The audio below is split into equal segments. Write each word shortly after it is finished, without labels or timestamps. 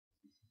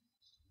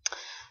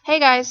Hey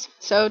guys,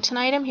 so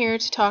tonight I'm here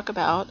to talk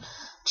about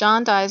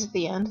John Dies at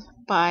the End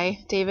by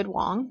David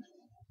Wong.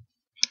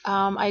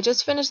 I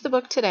just finished the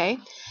book today,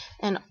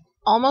 and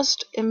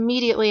almost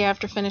immediately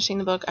after finishing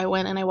the book, I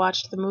went and I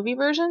watched the movie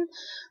version,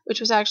 which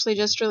was actually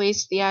just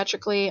released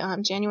theatrically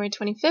on January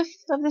 25th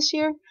of this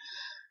year.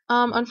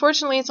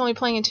 Unfortunately, it's only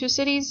playing in two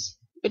cities,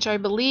 which I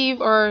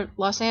believe are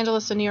Los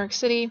Angeles and New York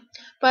City,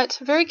 but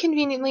very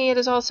conveniently it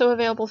is also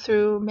available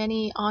through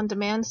many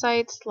on-demand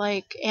sites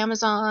like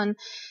Amazon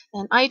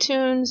and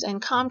iTunes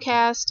and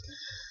Comcast.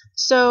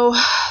 So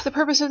the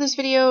purpose of this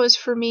video is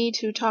for me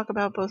to talk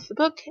about both the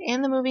book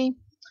and the movie,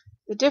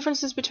 the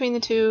differences between the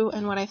two,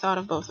 and what I thought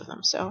of both of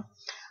them. So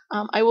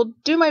I will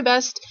do my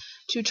best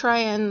to try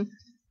and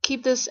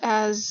keep this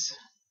as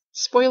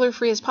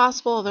spoiler-free as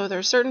possible, although there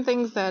are certain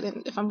things that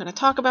if I'm going to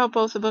talk about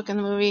both the book and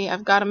the movie,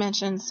 I've got to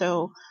mention,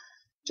 so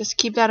just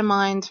keep that in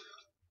mind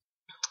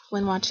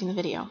when watching the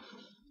video.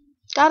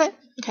 Got it?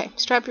 Okay,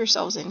 strap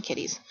yourselves in,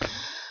 kiddies.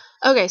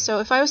 Okay, so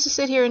if I was to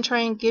sit here and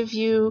try and give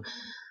you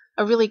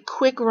a really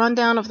quick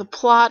rundown of the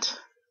plot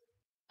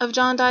of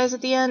John Dies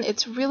at the End,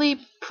 it's really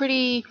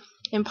pretty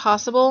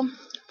impossible,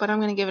 but I'm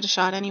going to give it a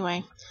shot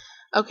anyway.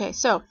 Okay,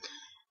 so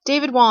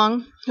David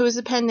Wong, who is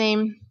the pen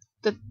name,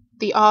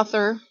 the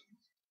author,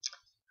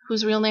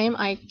 whose real name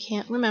I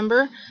can't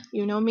remember.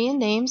 You know me and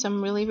names.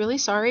 I'm really, really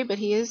sorry, but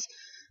he is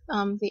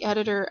the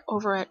editor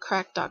over at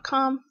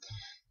crack.com.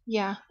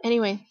 Yeah,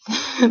 anyway,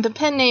 the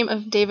pen name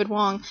of David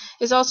Wong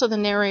is also the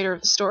narrator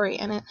of the story,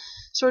 and it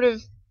sort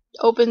of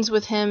opens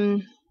with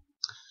him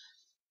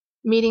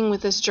meeting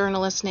with this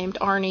journalist named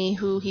Arnie,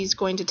 who he's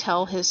going to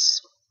tell his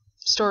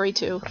story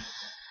to.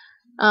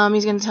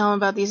 He's going to tell him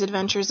about these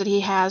adventures that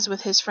he has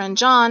with his friend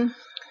John.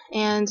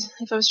 And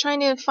if I was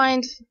trying to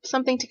find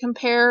something to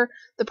compare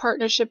the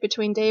partnership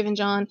between Dave and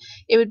John,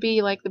 it would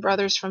be like the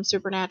brothers from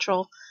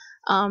Supernatural.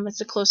 It's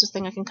the closest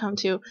thing I can come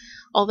to.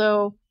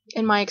 Although,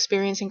 in my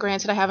experience, and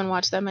granted I haven't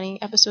watched that many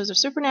episodes of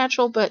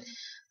Supernatural, but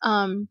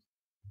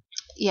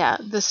yeah,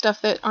 the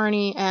stuff that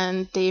Arnie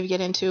and Dave get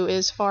into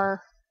is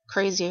far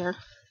crazier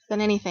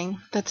than anything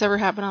that's ever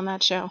happened on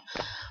that show.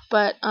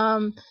 But,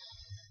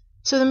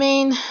 so the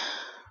main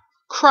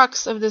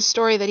crux of this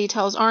story that he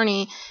tells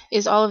Arnie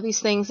is all of these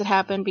things that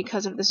happen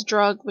because of this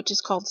drug, which is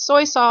called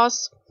soy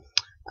sauce,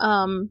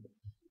 and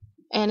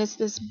it's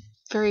this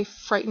very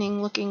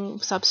frightening looking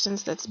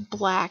substance that's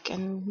black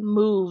and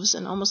moves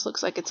and almost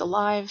looks like it's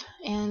alive,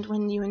 and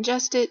when you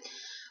ingest it,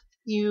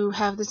 you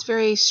have this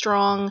very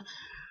strong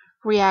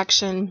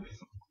reaction.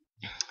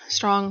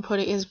 Strong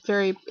is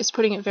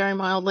putting it very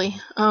mildly.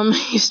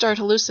 You start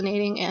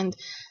hallucinating, and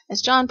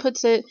as John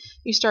puts it,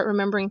 you start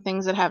remembering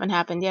things that haven't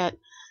happened yet.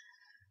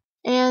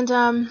 And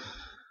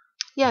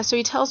yeah, so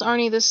he tells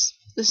Arnie this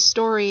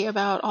story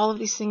about all of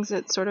these things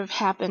that sort of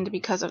happened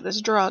because of this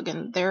drug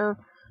and their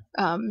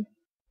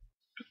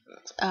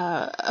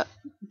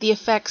the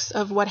effects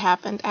of what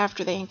happened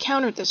after they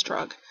encountered this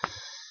drug.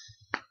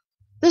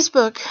 This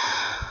book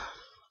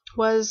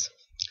was,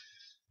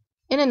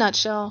 in a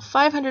nutshell,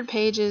 500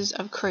 pages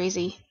of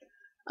crazy.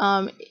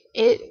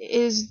 It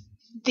is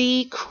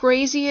the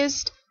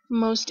craziest,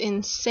 most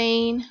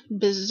insane,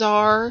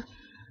 bizarre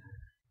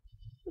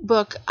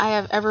book I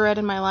have ever read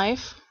in my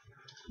life,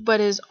 but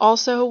is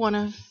also one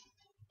of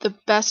the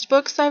best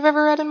books I've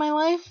ever read in my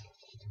life.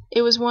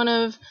 It was one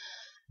of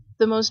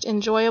the most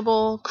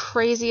enjoyable,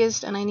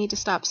 craziest, and I need to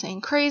stop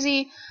saying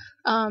crazy,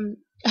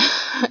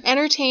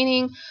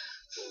 entertaining,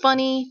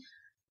 funny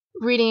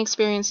reading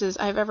experiences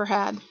I've ever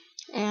had.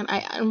 And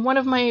in one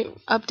of my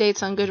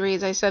updates on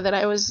Goodreads, I said that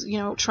I was,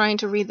 trying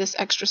to read this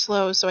extra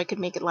slow so I could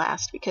make it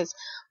last, because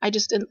I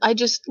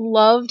just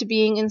loved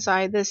being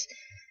inside this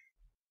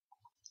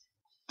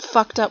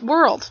fucked up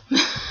world.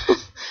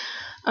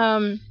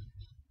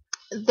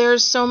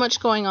 There's so much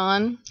going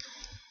on,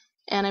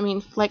 and I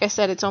mean, like I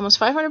said, it's almost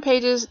 500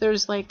 pages.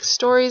 There's like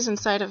stories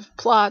inside of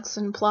plots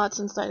and plots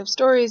inside of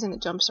stories, and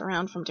it jumps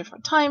around from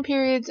different time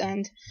periods,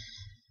 and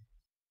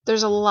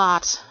there's a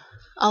lot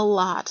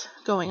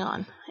going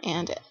on.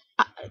 And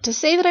to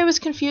say that I was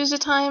confused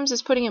at times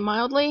is putting it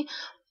mildly,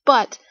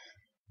 but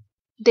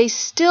they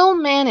still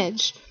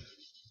manage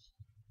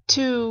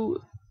to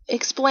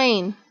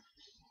explain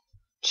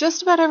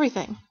just about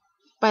everything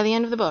by the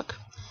end of the book.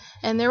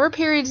 And there were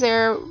periods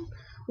there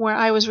where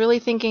I was really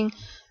thinking,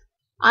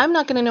 I'm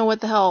not going to know what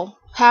the hell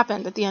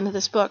happened at the end of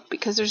this book,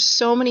 because there's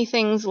so many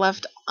things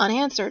left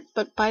unanswered.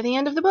 But by the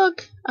end of the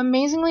book,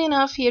 amazingly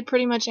enough, he had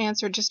pretty much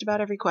answered just about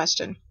every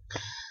question.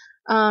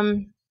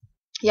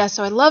 Yeah,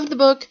 so I loved the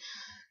book.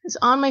 It's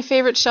on my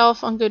favorite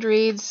shelf on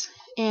Goodreads,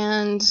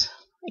 and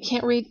I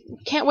can't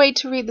wait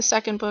to read the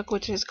second book,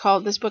 which is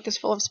called This Book is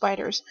Full of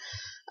Spiders.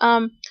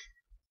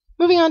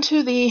 Moving on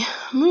to the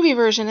movie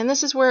version, and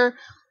this is where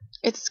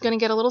it's going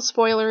to get a little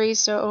spoilery,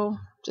 so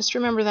just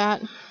remember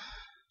that.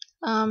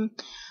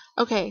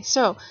 Okay,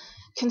 so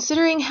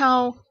considering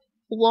how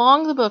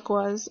long the book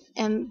was,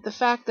 and the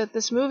fact that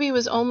this movie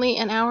was only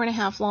an hour and a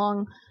half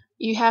long,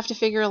 you have to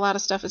figure a lot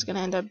of stuff is going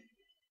to end up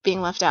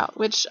being left out,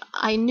 which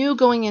I knew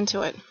going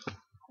into it.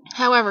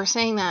 However,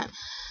 saying that,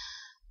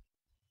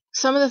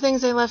 some of the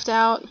things they left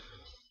out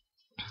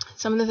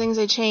some of the things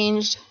they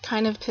changed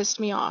kind of pissed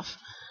me off.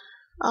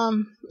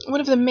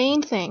 One of the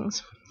main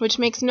things, which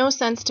makes no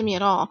sense to me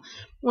at all,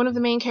 one of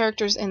the main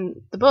characters in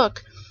the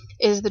book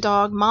is the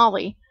dog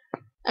Molly.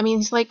 I mean,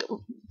 he's like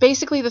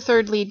basically the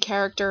third lead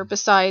character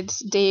besides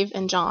Dave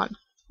and John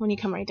when you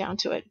come right down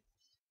to it.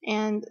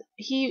 And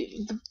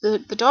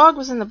the dog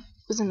was in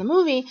the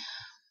movie,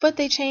 but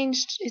they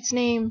changed its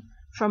name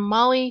from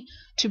Molly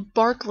to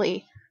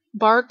Barkley.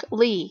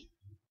 Barkley.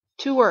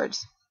 2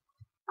 words.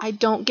 I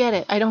don't get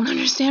it. I don't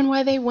understand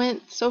why they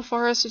went so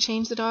far as to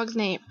change the dog's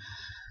name.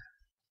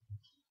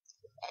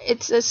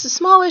 It's a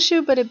small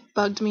issue, but it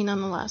bugged me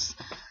nonetheless.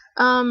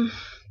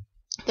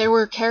 There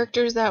were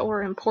characters that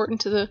were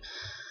important to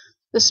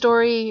the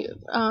story,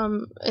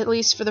 at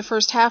least for the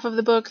first half of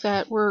the book,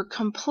 that were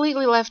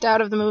completely left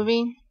out of the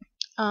movie.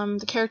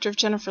 The character of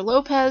Jennifer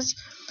Lopez,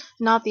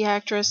 not the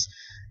actress,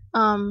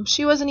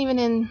 she wasn't even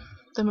in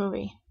the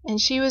movie, and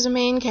she was a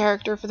main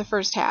character for the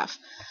first half.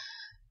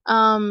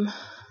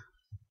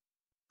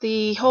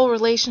 The whole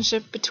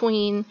relationship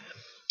between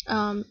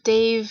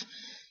Dave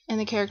and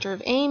the character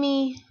of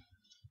Amy,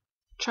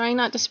 trying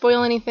not to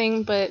spoil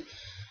anything, but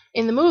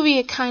in the movie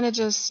it kind of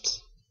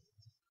just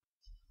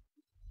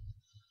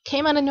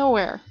came out of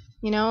nowhere.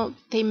 You know,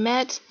 they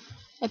met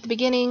at the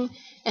beginning,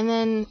 and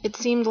then it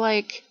seemed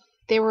like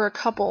they were a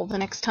couple the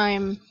next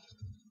time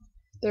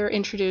they're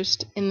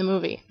introduced in the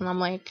movie. And I'm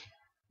like,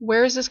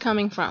 where is this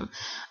coming from?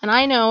 And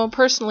I know,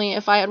 personally,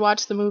 if I had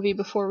watched the movie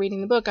before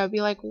reading the book, I'd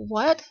be like,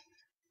 what?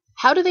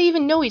 How do they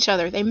even know each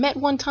other? They met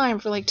one time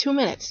for like 2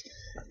 minutes.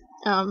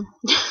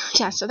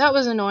 Yeah, so that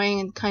was annoying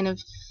and kind of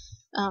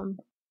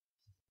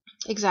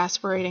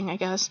exasperating, I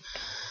guess.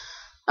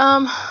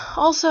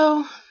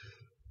 Also,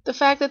 the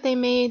fact that they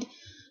made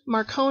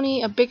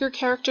Marconi a bigger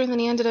character than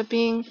he ended up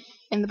being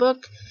in the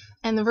book,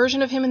 and the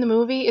version of him in the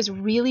movie is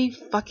really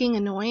fucking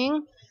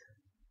annoying.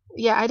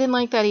 Yeah, I didn't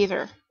like that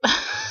either.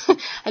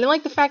 I didn't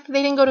like the fact that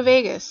they didn't go to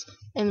Vegas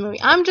in the movie.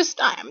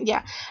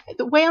 Yeah,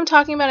 the way I'm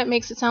talking about it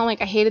makes it sound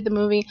like I hated the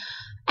movie.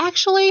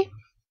 Actually,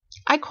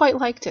 I quite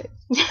liked it.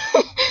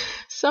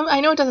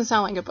 I know it doesn't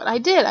sound like it, but I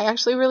did. I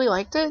actually really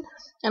liked it.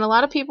 And a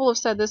lot of people have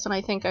said this, and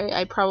I think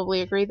I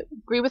probably agree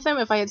with them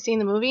if I had seen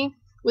the movie,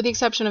 with the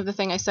exception of the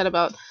thing I said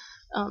about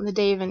the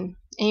Dave and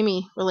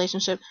Amy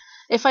relationship.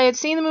 If I had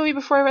seen the movie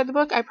before I read the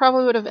book, I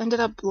probably would have ended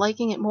up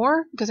liking it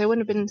more, because I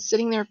wouldn't have been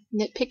sitting there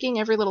nitpicking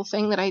every little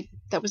thing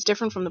that was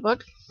different from the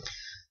book.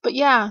 But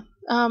yeah,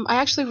 I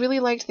actually really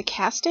liked the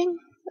casting,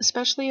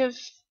 especially of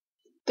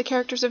the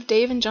characters of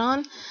Dave and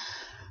John.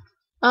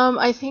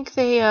 I think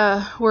they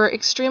were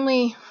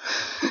extremely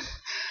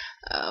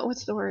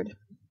what's the word?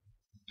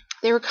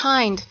 They were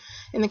kind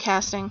in the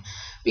casting,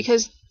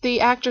 because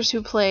the actors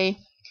who play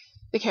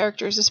the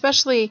characters,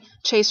 especially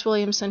Chase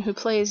Williamson, who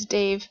plays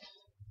Dave,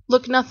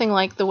 look nothing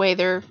like the way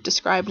they're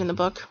described in the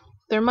book.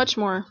 They're much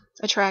more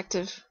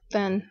attractive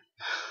than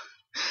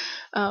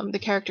the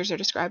characters are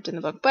described in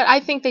the book. But I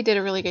think they did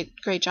a really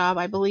great job.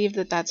 I believe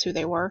that that's who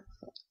they were.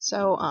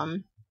 So,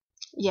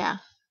 yeah.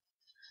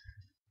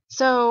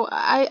 So,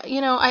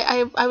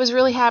 I was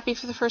really happy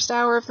for the first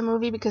hour of the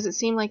movie, because it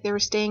seemed like they were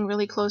staying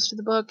really close to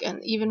the book, and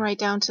even right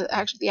down to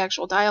the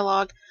actual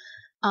dialogue.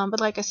 But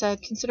like I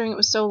said, considering it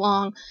was so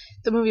long,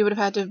 the movie would have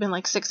had to have been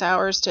like 6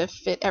 hours to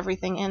fit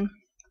everything in.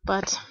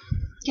 But,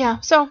 yeah,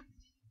 so,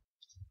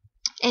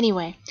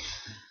 anyway,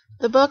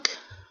 the book,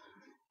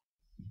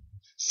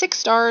 6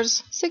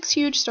 stars, 6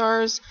 huge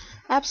stars,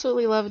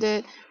 absolutely loved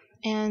it,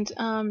 and,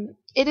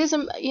 it is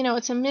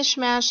it's a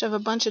mishmash of a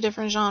bunch of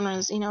different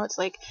genres. It's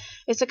like,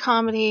 it's a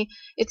comedy,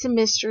 it's a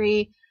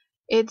mystery,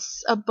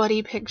 it's a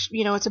buddy picture,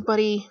 it's a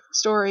buddy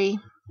story,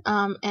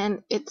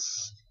 and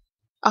it's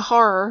a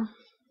horror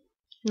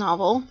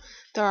novel.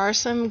 There are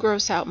some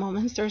gross out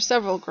moments. There are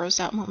several gross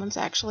out moments,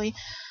 actually.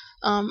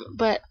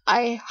 But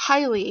I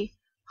highly,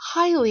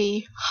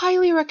 highly,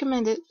 highly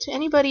recommend it to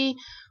anybody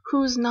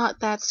who's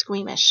not that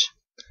squeamish.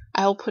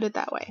 I'll put it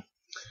that way.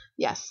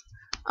 Yes.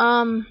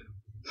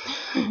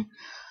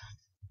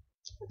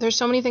 There's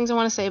so many things I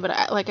want to say,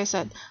 but like I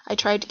said, I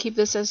tried to keep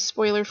this as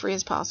spoiler-free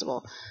as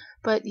possible.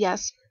 But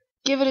yes,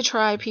 give it a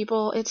try,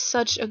 people. It's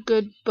such a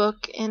good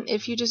book, and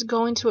if you just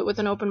go into it with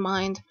an open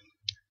mind,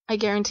 I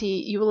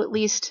guarantee you will at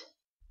least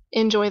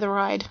enjoy the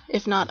ride,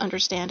 if not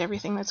understand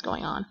everything that's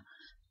going on.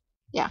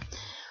 Yeah.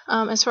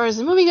 As far as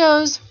the movie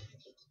goes,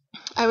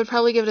 I would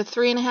probably give it a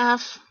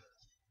 3.5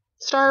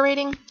 star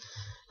rating.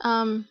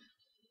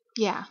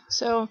 Yeah,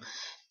 so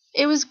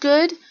it was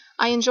good.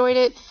 I enjoyed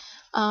it.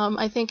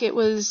 I think it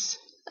was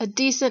a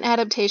decent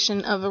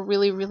adaptation of a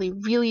really, really,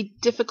 really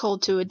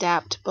difficult to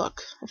adapt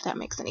book, if that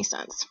makes any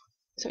sense.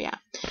 So yeah.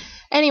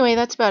 Anyway,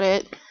 that's about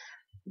it.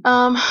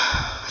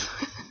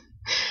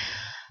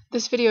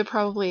 This video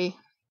probably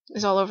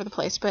is all over the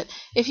place, but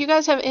if you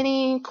guys have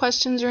any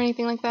questions or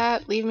anything like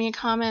that, leave me a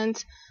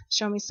comment,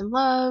 show me some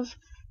love,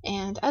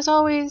 and as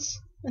always,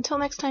 until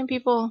next time,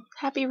 people,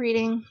 happy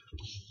reading.